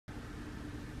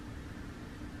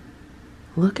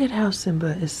Look at how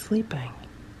Simba is sleeping.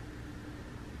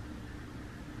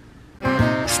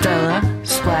 Stella,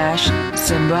 Splash,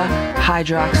 Simba,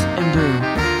 Hydrox, and Boo,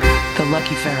 the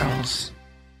LuckyFerals.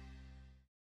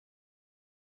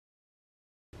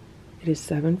 It is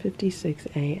 7:56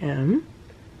 a.m.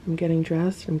 I'm getting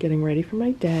dressed, I'm getting ready for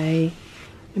my day,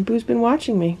 and Boo's been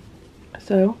watching me.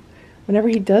 So whenever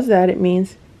he does that, it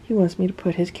means he wants me to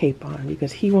put his cape on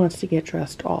because he wants to get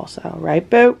dressed also. Right,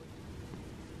 Boo?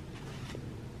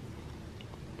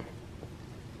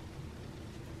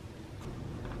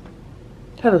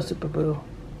 Hello, Super Boo.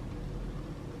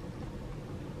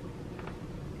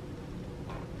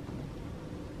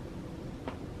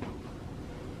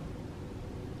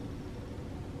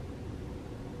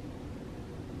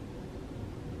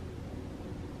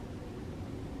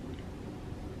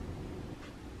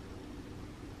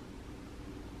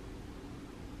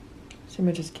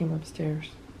 Simba just came upstairs.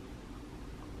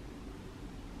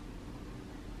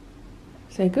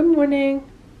 Say good morning.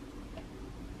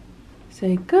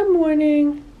 Say good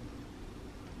morning.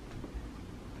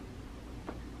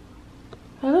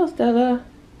 Hello, Stella.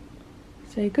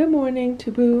 Say good morning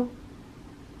to Boo.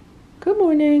 Good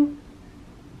morning.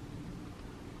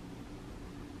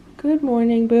 Good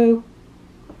morning, Boo.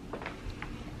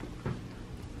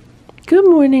 Good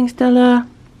morning, Stella.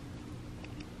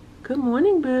 Good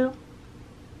morning, Boo.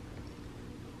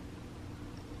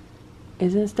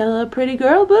 Isn't Stella a pretty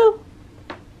girl, Boo?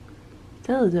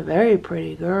 Stella's a very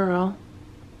pretty girl.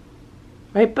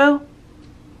 Right, Boo?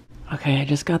 Okay, I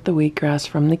just got the wheatgrass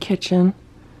from the kitchen,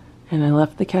 and I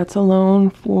left the cats alone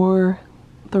for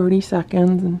 30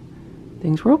 seconds, and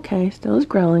things were okay. Stella's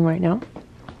growling right now.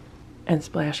 And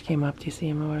Splash came up. Do you see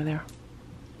him over there?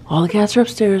 All the cats are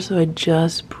upstairs, so I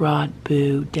just brought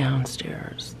Boo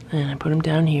downstairs. And I put him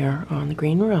down here on the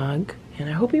green rug, and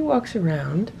I hope he walks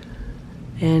around.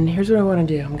 And here's what I want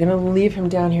to do. I'm going to leave him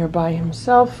down here by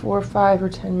himself for 5 or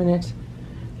 10 minutes.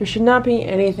 There should not be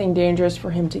anything dangerous for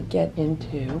him to get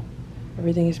into.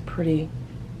 Everything is pretty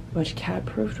much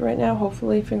cat-proofed right now,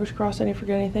 hopefully. Fingers crossed I didn't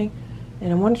forget anything.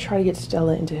 And I want to try to get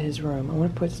Stella into his room. I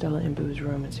want to put Stella in Boo's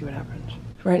room and see what happens.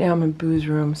 Right now I'm in Boo's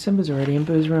room. Simba's already in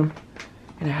Boo's room.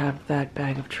 And I have that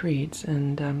bag of treats.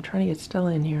 And I'm trying to get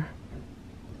Stella in here.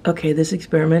 Okay, this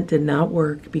experiment did not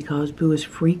work because Boo is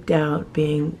freaked out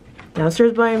being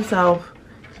downstairs by himself.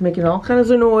 He's making all kinds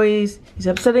of noise. He's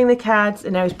upsetting the cats,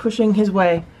 and now he's pushing his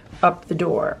way up the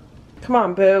door. Come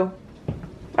on, Boo.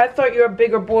 I thought you were a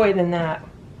bigger boy than that.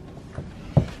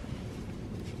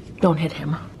 Don't hit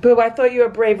him. Boo, I thought you were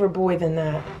a braver boy than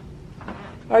that.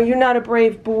 Are you not a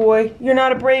brave boy? You're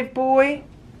not a brave boy?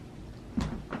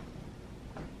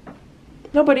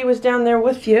 Nobody was down there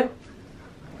with you.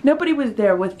 Nobody was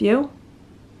there with you.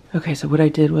 Okay, so what I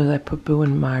did was I put Boo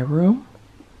in my room.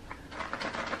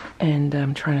 And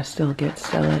I'm trying to still get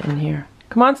Stella in here.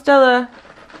 Come on, Stella.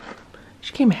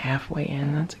 She came halfway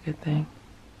in. That's a good thing.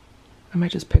 I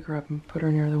might just pick her up and put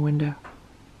her near the window.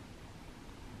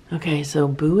 Okay, so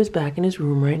Boo is back in his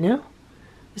room right now.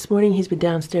 This morning he's been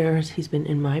downstairs. He's been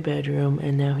in my bedroom,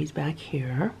 and now he's back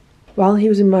here. While he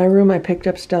was in my room, I picked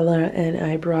up Stella and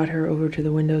I brought her over to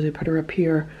the windows. I put her up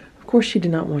here. Of course, she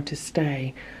did not want to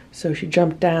stay. So she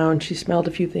jumped down. She smelled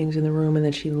a few things in the room, and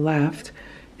then she left.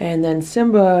 And then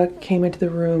Simba came into the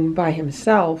room by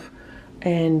himself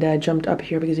and jumped up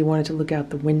here because he wanted to look out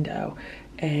the window.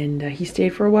 And he stayed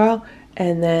for a while.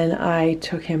 And then I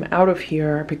took him out of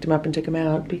here. I picked him up and took him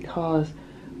out because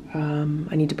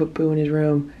I need to put Boo in his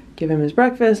room, give him his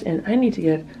breakfast, and I need to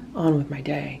get on with my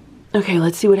day. Okay,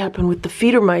 let's see what happened with the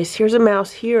feeder mice. Here's a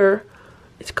mouse here.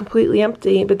 It's completely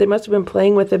empty, but they must have been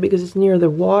playing with it because it's near the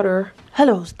water.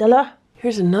 Hello, Stella.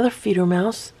 Here's another feeder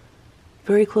mouse.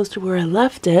 Very close to where I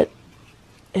left it,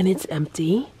 and it's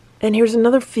empty. And here's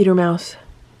another feeder mouse,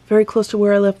 very close to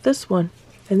where I left this one,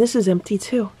 and this is empty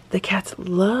too. The cats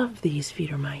love these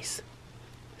feeder mice.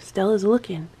 Stella's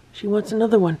looking. She wants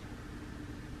another one.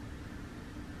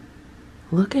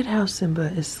 Look at how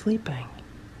Simba is sleeping.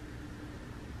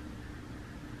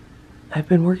 I've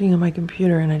been working on my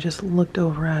computer and I just looked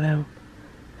over at him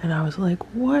and I was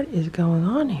like, what is going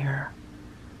on here?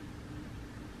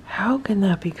 How can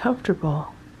that be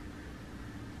comfortable?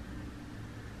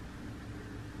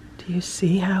 Do you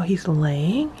see how he's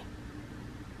laying?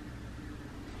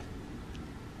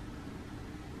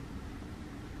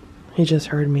 He just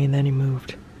heard me and then he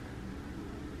moved.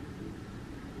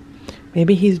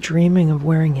 Maybe he's dreaming of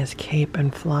wearing his cape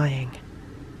and flying.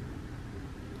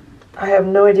 I have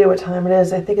no idea what time it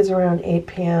is. I think it's around 8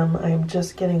 p.m. I'm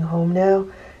just getting home now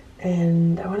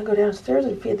and I want to go downstairs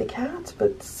and feed the cats,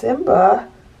 but Simba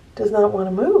does not want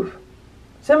to move.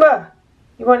 Simba,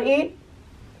 you want to eat?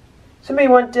 Simba, you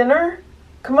want dinner?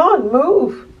 Come on,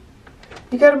 move.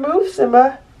 You gotta move,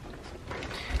 Simba.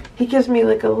 He gives me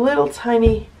like a little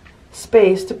tiny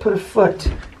space to put a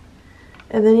foot.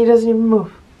 And then he doesn't even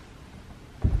move.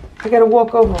 I gotta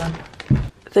walk over him.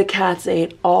 The cats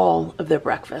ate all of their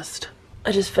breakfast.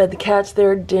 I just fed the cats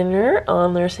their dinner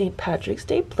on their St. Patrick's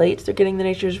Day plates. They're getting the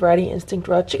Nature's Variety Instinct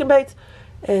raw chicken bites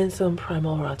and some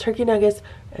primal raw turkey nuggets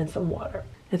and some water.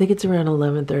 I think it's around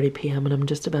 11:30 p.m. and I'm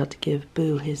just about to give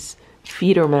Boo his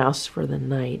feeder mouse for the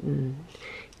night, and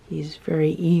he's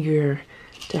very eager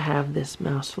to have this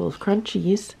mouthful of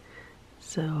crunchies.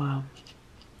 So,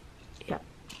 yeah,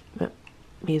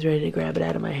 he's ready to grab it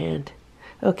out of my hand.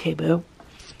 Okay, Boo.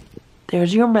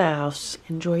 There's your mouse.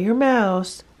 Enjoy your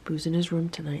mouse. Boo's in his room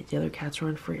tonight. The other cats are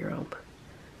on free roam.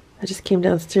 I just came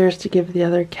downstairs to give the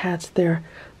other cats their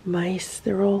mice.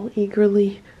 They're all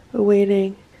eagerly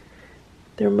awaiting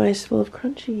their mice full of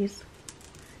crunchies.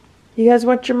 You guys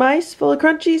want your mice full of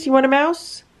crunchies? You want a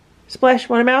mouse? Splash,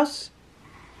 want a mouse?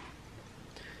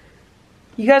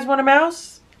 You guys want a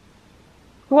mouse?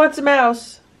 Who wants a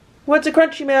mouse? Who wants a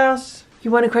crunchy mouse?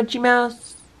 You want a crunchy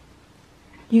mouse?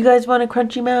 You guys want a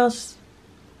crunchy mouse?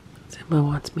 Simba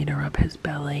wants me to rub his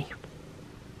belly.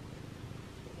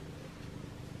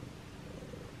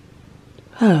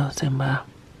 Hello, Simba.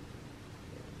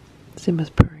 Simba's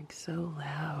purring so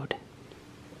loud.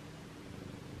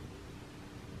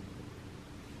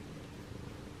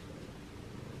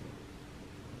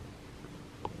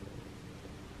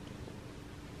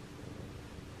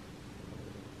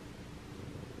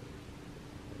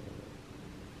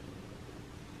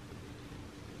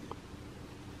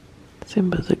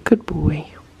 Simba's a good boy.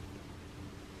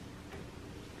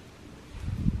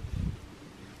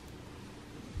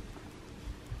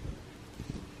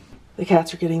 The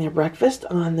cats are getting their breakfast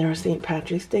on their St.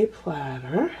 Patrick's Day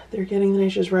platter. They're getting the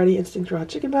Nature's Variety Instinct raw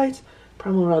chicken bites,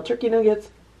 primal raw turkey nuggets,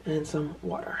 and some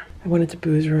water. I went into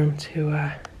Boo's room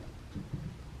to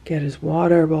get his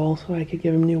water bowl so I could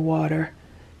give him new water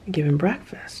and give him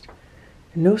breakfast.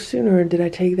 And no sooner did I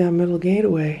take that middle gate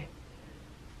away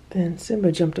than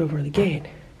Simba jumped over the gate.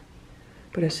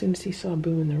 But as soon as he saw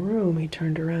Boo in the room, he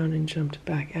turned around and jumped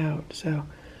back out. So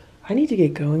I need to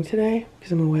get going today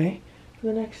because I'm away for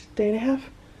the next day and a half.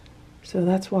 So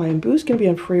that's why. And Boo's going to be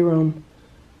on free roam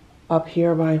up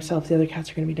here by himself. The other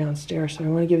cats are going to be downstairs. So I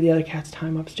want to give the other cats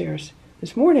time upstairs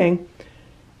this morning.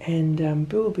 And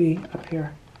Boo will be up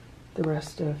here the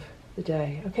rest of the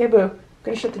day. Okay, Boo. I'm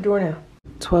going to shut the door now.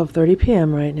 12:30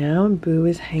 p.m. right now, and Boo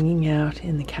is hanging out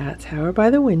in the cat tower by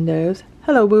the windows.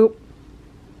 Hello, Boo.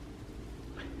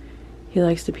 He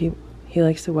likes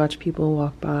to watch people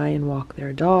walk by and walk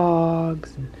their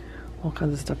dogs and all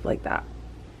kinds of stuff like that.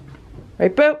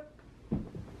 Right, Boo?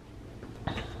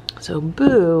 So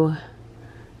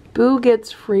Boo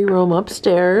gets free roam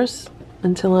upstairs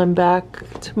until I'm back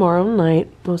tomorrow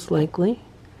night, most likely.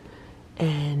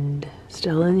 And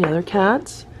Stella and the other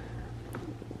cats,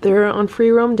 they're on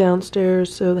free roam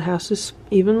downstairs, so the house is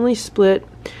evenly split.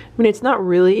 I mean, it's not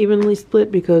really evenly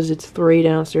split because it's 3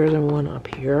 downstairs and 1 up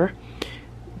here.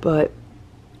 But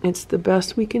it's the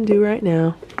best we can do right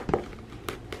now.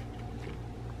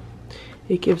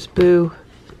 It gives Boo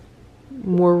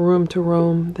more room to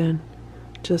roam than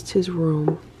just his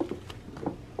room.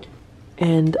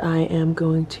 And I am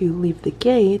going to leave the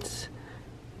gates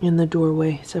in the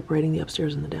doorway separating the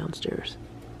upstairs and the downstairs.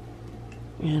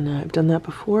 And I've done that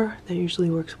before. That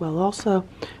usually works well also.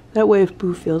 That way if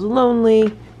Boo feels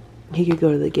lonely, he could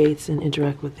go to the gates and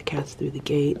interact with the cats through the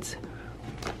gates.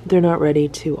 They're not ready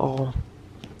to all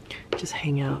just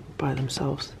hang out by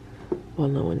themselves while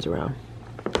no one's around.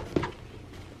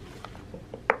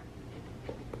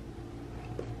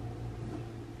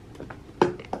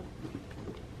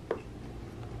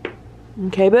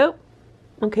 Okay, Boo?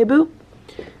 Okay, Boo?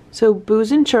 So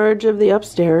Boo's in charge of the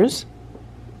upstairs.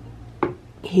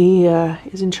 He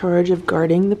is in charge of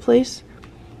guarding the place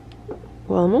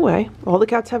while I'm away. All the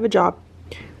cats have a job.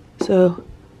 So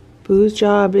Boo's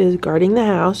job is guarding the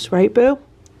house, right, Boo?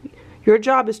 Your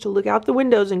job is to look out the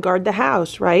windows and guard the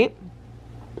house, right?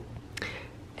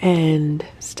 And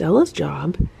Stella's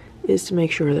job is to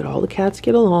make sure that all the cats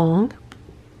get along.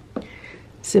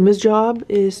 Simba's job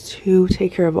is to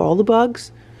take care of all the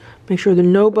bugs, make sure there are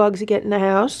no bugs that get in the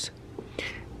house.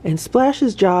 And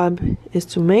Splash's job is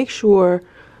to make sure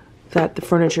that the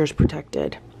furniture is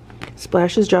protected.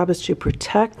 Splash's job is to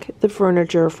protect the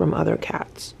furniture from other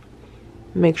cats.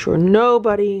 Make sure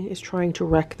nobody is trying to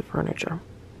wreck the furniture.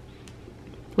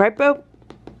 Right, Boo?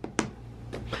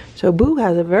 So Boo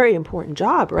has a very important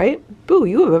job, right? Boo,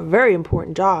 you have a very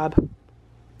important job.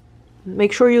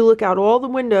 Make sure you look out all the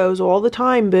windows all the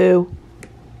time, Boo.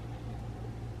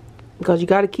 Because you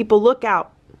got to keep a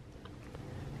lookout.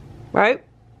 Right?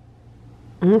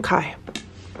 Okay.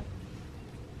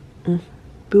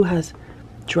 Boo has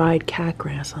dried cat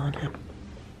grass on him.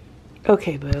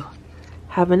 Okay, Boo.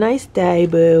 Have a nice day,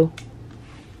 Boo.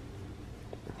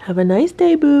 Have a nice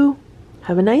day, Boo.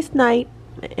 Have a nice night.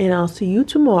 And I'll see you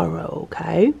tomorrow,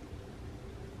 okay?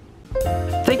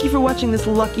 Thank you for watching this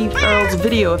LuckyFerals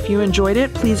video. If you enjoyed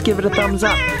it, please give it a thumbs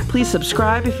up. Please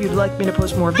subscribe if you'd like me to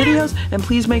post more videos. And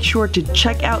please make sure to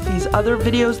check out these other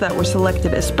videos that were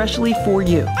selected especially for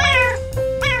you.